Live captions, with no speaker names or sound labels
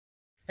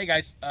Hey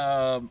guys,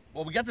 well,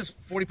 we got this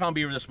 40-pound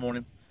beaver this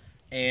morning,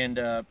 and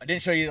I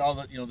didn't show you all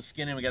the the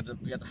skin. We got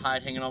the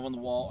hide hanging off on the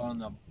wall on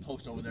the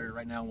post over there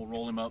right now. We'll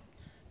roll him up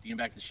to get him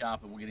back to the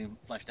shop, and we'll get him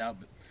fleshed out.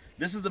 But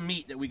this is the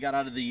meat that we got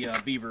out of the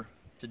beaver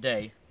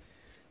today,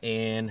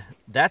 and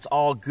that's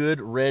all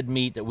good red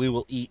meat that we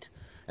will eat,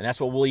 and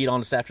that's what we'll eat on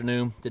this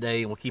afternoon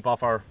today, and we'll keep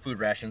off our food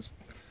rations.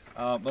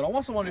 But I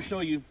also wanted to show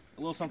you a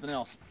little something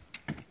else.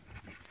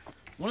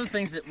 One of the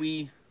things that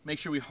we make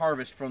sure we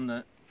harvest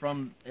from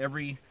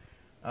every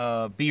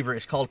beaver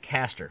is called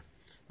castor.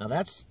 Now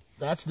that's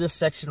this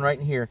section right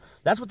in here.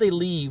 That's what they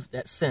leave,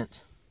 that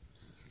scent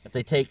that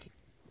they take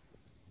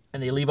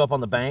and they leave up on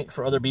the bank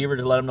for other beaver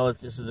to let them know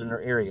that this is in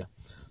their area.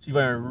 So you're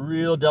very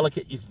real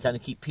delicate. You can kind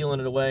of keep peeling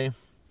it away.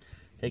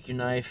 Take your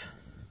knife.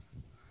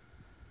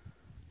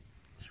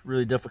 It's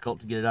really difficult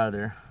to get it out of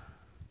there,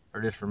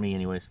 or it is for me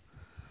anyways.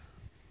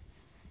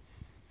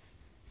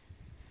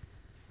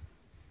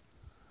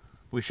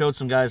 We showed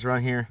some guys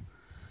around here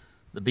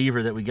the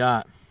beaver that we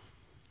got,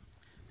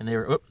 and they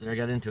were, there I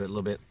got into it a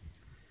little bit.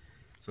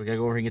 So we gotta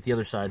go over and get the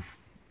other side.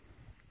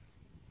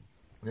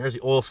 There's the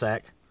oil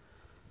sac.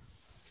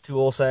 2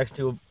 oil sacs,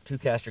 two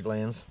castor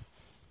glands.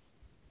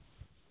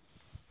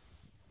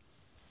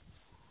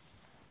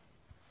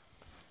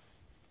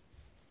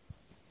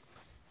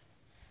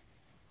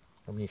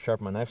 I'm gonna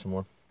sharpen my knife some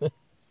more.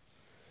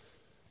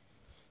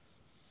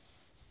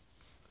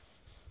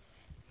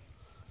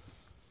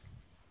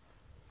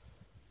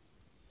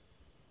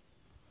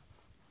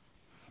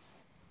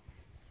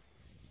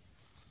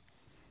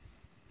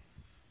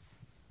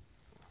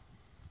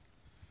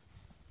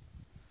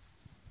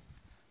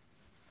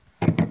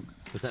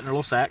 Put that in our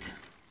little sack.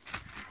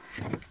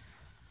 And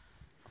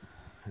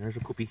there's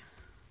a coopy.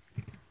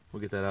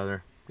 We'll get that out of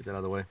there. Get that out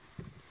of the way.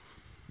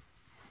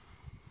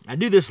 I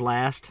do this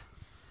last,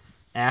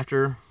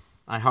 after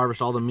I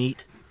harvest all the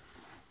meat,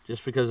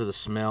 just because of the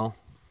smell.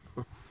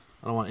 I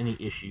don't want any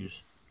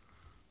issues.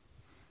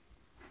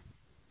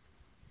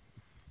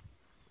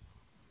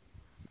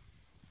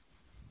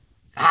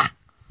 Ah!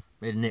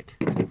 Made a nick.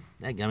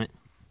 Dadgummit.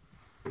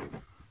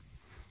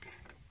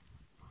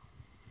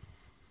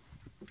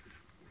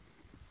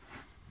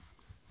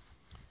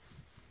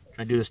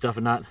 I do this stuff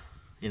and not,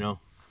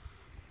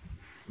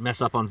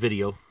 mess up on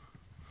video.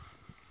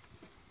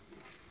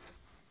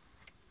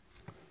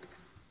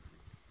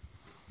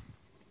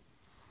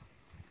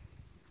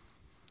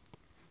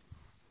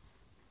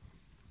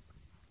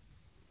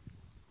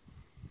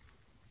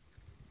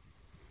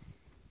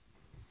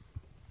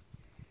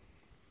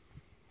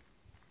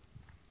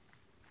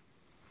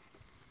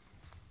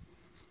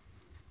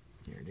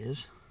 There it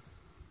is.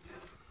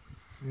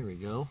 There we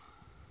go.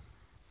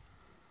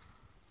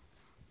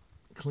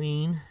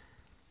 Clean,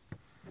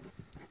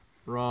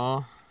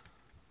 raw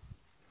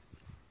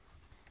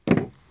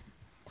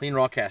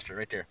castor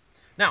right there.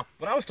 Now,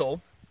 what I was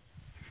told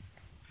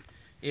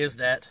is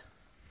that,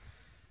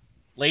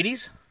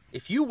 ladies,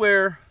 if you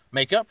wear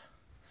makeup,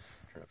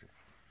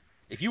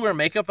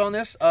 on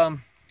this,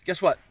 guess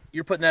what?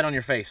 You're putting that on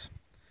your face.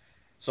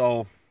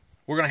 So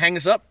we're gonna hang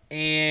this up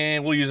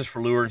and we'll use this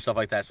for lure and stuff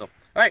like that. So,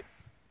 all right,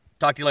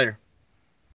 talk to you later.